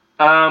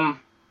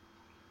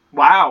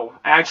 Wow.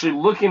 Actually,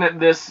 looking at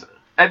this,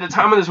 at the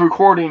time of this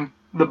recording,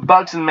 the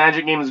Bucks and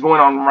Magic game is going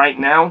on right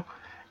now,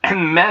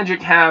 and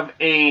Magic have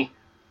a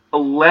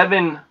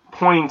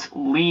 11-point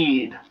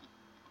lead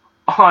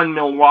on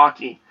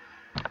Milwaukee.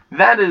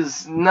 That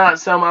is not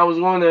something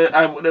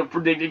I would have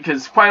predicted,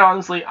 because quite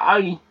honestly,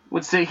 I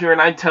would sit here and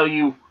I'd tell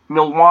you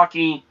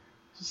Milwaukee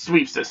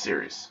sweeps this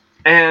series.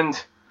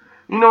 And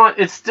you know what?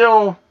 It's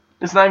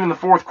not even the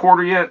fourth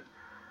quarter yet,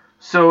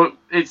 so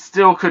it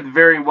still could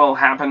very well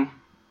happen.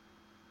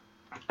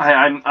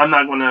 I'm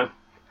not going to.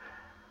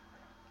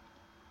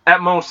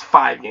 At most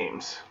 5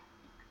 games.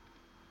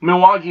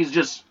 Milwaukee's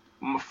just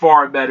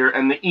far better,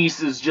 and the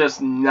East is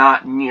just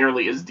not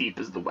nearly as deep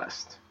as the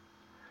West.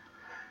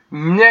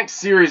 Next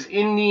series,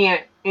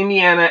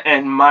 Indiana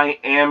and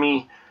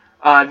Miami.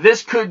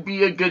 This could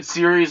be a good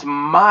series.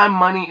 My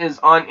money is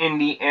on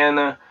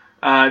Indiana.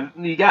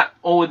 You got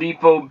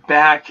Oladipo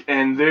back,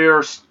 and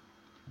they're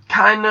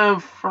kind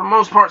of, for the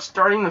most part,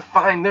 starting to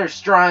find their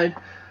stride.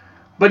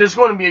 But it's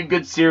going to be a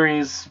good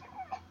series.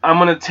 I'm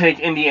going to take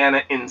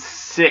Indiana in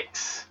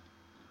 6.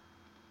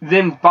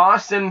 Then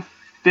Boston,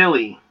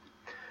 Philly.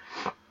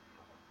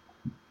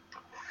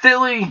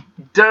 Philly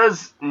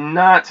does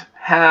not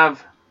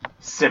have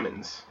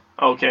Simmons,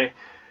 okay?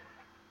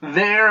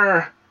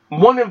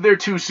 One of their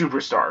 2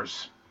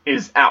 superstars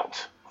is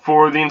out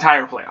for the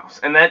entire playoffs,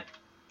 and that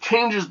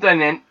changes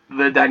the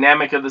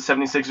dynamic of the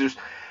 76ers.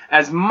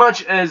 As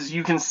much as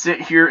you can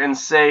sit here and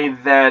say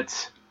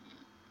that,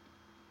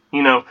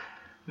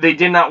 they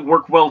did not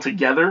work well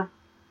together,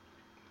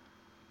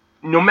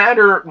 no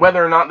matter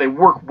whether or not they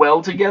work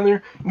well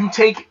together, you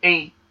take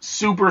a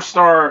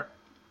superstar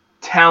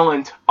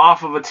talent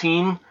off of a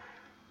team,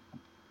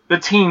 the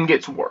team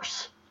gets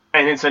worse.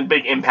 And it's a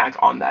big impact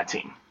on that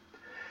team.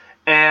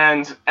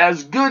 And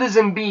as good as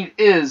Embiid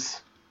is,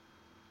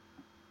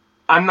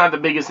 I'm not the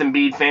biggest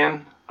Embiid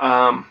fan.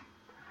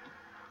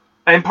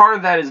 And part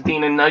of that is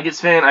being a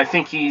Nuggets fan. I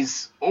think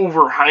he's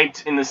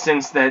overhyped in the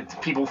sense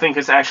that people think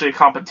it's actually a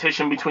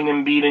competition between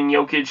Embiid and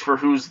Jokic for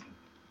who's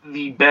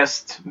the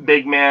best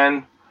big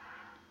man,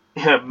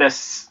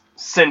 best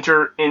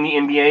center in the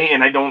NBA,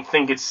 and I don't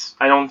think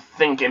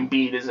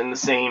Embiid is in the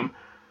same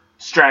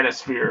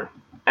stratosphere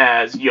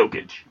as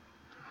Jokic.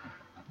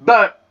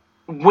 But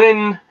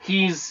when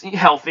he's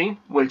healthy,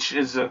 which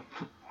is a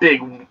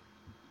big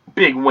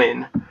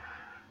win,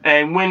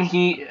 and when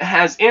he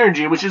has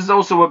energy, which is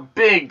also a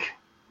big,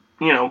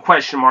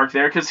 question mark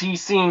there, because he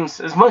seems,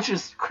 as much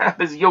as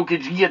crap as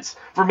Jokic gets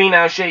for being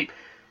out of shape,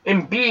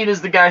 Embiid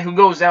is the guy who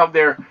goes out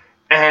there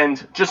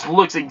and just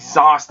looks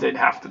exhausted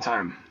half the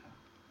time.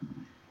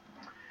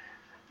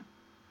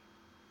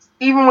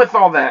 Even with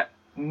all that,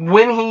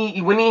 when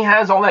he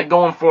has all that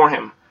going for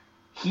him,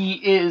 he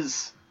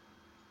is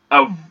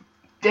a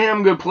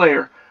damn good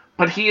player,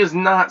 but he is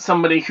not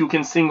somebody who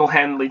can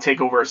single-handedly take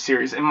over a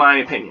series, in my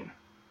opinion.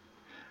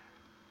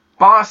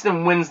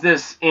 Boston wins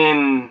this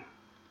in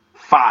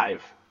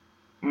 5.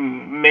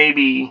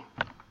 Maybe.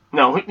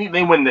 No,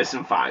 they win this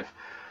in 5.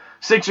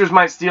 Sixers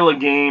might steal a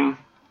game.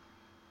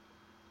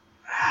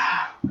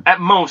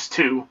 At most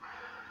 2.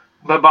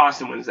 But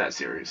Boston wins that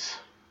series.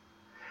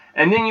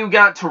 And then you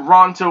got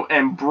Toronto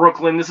and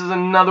Brooklyn. This is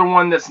another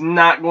one that's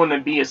not going to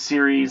be a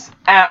series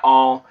at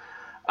all.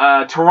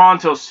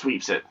 Toronto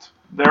sweeps it.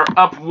 They're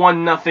up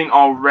 1-0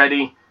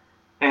 already.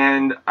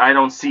 And I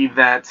don't see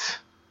that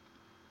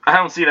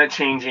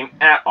changing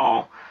at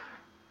all.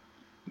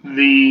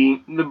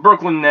 The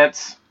Brooklyn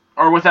Nets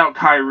are without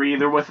Kyrie.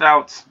 They're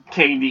without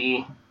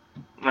KD.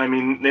 I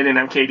mean, they didn't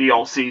have KD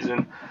all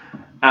season.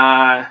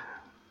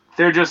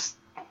 They're just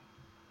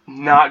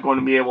not going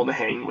to be able to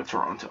hang with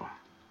Toronto.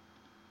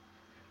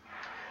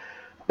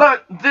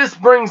 But this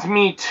brings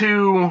me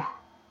to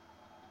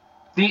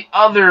the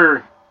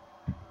other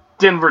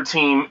Denver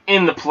team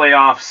in the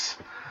playoffs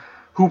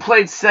who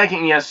played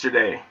second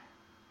yesterday.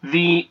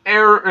 The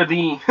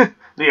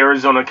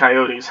Arizona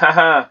Coyotes.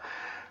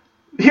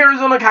 The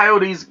Arizona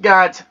Coyotes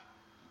got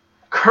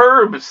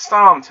curb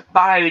stomped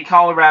by the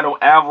Colorado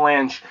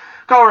Avalanche.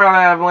 Colorado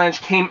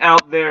Avalanche came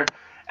out there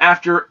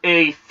after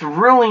a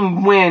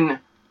thrilling win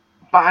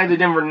by the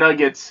Denver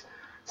Nuggets,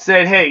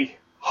 said, hey,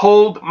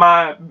 hold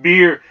my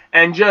beer,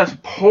 and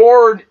just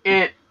poured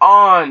it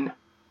on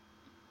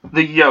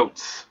the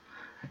Yotes.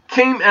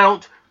 Came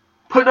out,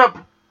 put up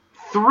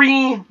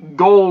 3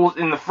 goals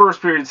in the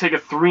first period to take a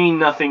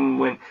 3-0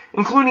 win,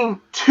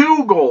 including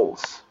 2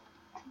 goals.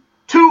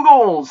 2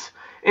 goals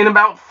in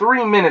about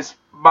 3 minutes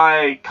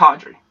by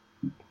Kadri.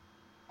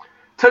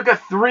 Took a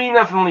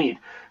 3-0 lead.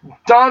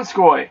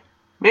 Donskoy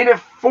made it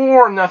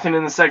 4-0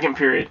 in the second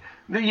period.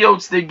 The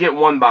Yotes did get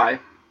one by.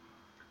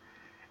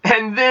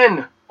 And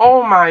then,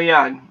 oh my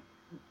God,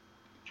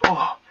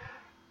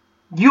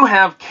 you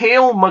have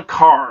Cale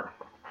Makar.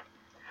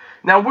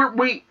 Now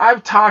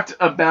I've talked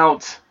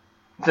about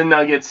the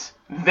Nuggets.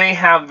 They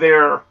have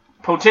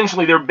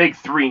potentially their big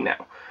 3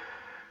 now.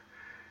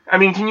 I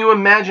mean, can you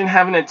imagine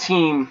having a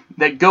team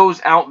that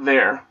goes out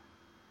there,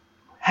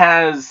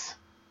 has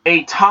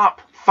a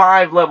top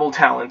 5 level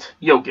talent,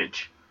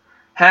 Jokic,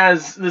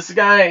 has this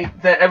guy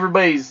that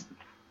everybody's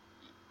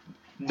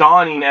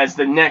donning as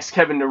the next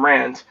Kevin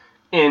Durant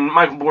in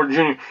Michael Porter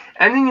Jr.,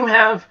 and then you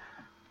have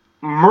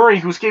Murray,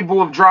 who's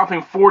capable of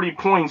dropping 40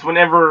 points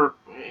whenever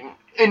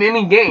in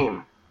any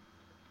game.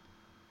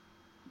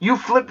 You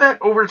flip that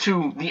over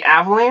to the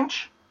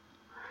Avalanche,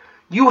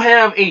 you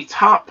have a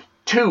top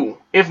 2,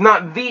 if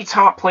not the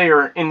top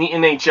player in the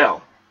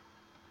NHL,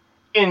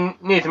 in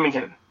Nathan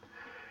MacKinnon.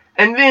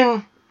 And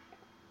then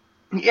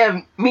you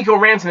have Mikko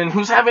Rantanen,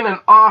 who's having an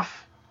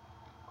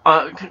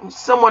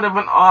somewhat of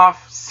an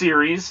off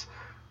series,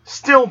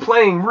 still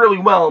playing really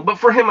well, but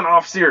for him an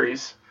off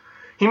series.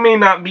 He may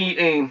not be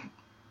a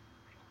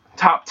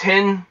top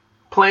 10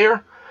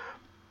 player,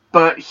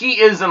 but he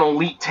is an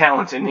elite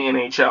talent in the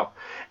NHL.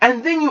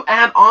 And then you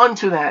add on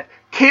to that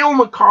Cale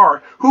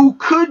Makar, who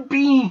could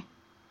become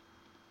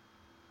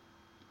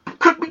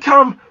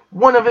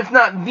one of, if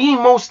not the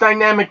most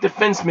dynamic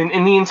defensemen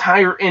in the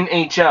entire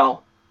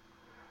NHL.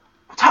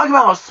 Talk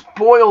about a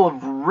spoil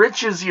of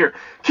riches here.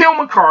 Cale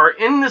Makar,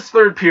 in this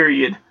third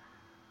period,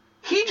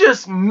 he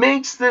just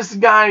makes this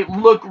guy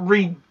look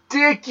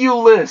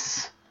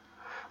ridiculous.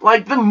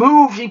 Like the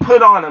move he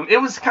put on him, it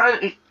was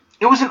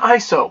an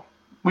ISO.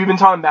 We've been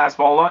talking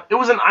basketball a lot. It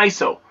was an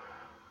ISO.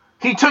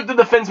 He took the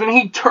defenseman,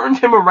 he turned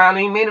him around,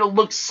 and he made it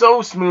look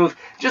so smooth,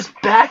 just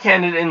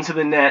backhanded into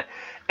the net.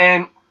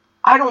 And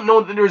I don't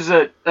know that there's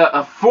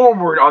a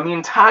forward on the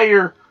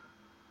entire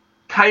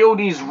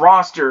Coyotes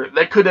roster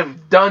that could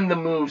have done the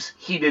moves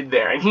he did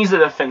there. And he's a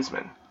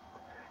defenseman.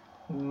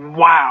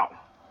 Wow.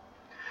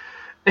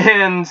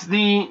 And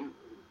the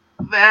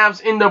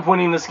Avs end up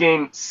winning this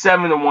game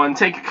 7-1,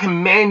 take a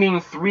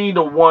commanding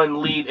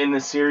 3-1 lead in the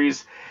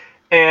series,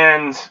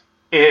 and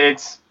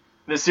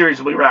the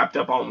series will be wrapped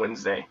up on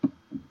Wednesday.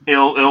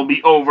 It'll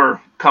be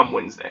over come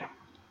Wednesday.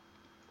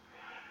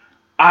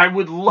 I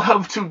would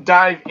love to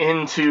dive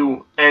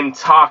into and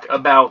talk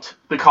about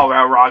the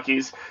Colorado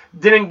Rockies.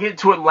 Didn't get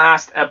to it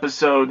last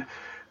episode,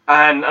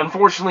 and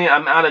unfortunately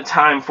I'm out of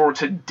time for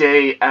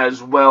today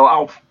as well.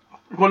 I'm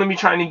going to be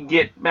trying to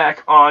get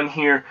back on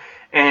here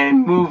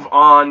and move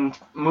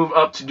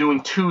up to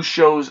doing 2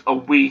 shows a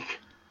week.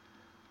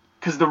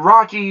 Because the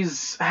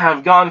Rockies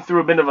have gone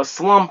through a bit of a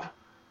slump,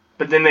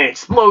 but then they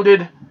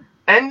exploded,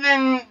 and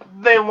then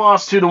they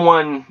lost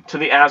 2-1 to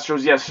the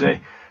Astros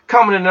yesterday.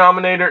 Common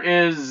denominator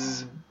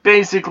is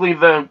basically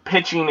the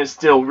pitching is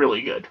still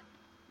really good.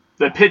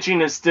 The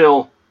pitching is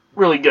still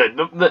really good.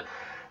 The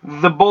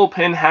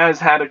bullpen has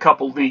had a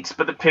couple leaks,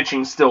 but the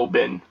pitching's still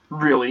been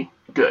really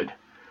good.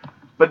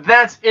 But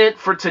that's it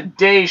for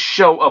today's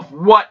show of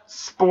What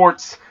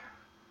Sports.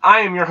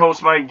 I am your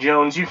host, Mike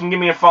Jones. You can give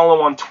me a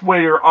follow on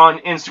Twitter, on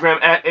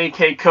Instagram, at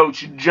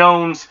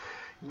AKCoachJones.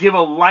 Give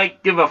a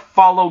like, give a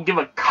follow, give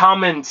a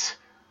comment.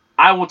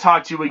 I will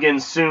talk to you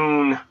again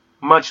soon.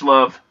 Much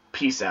love.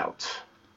 Peace out.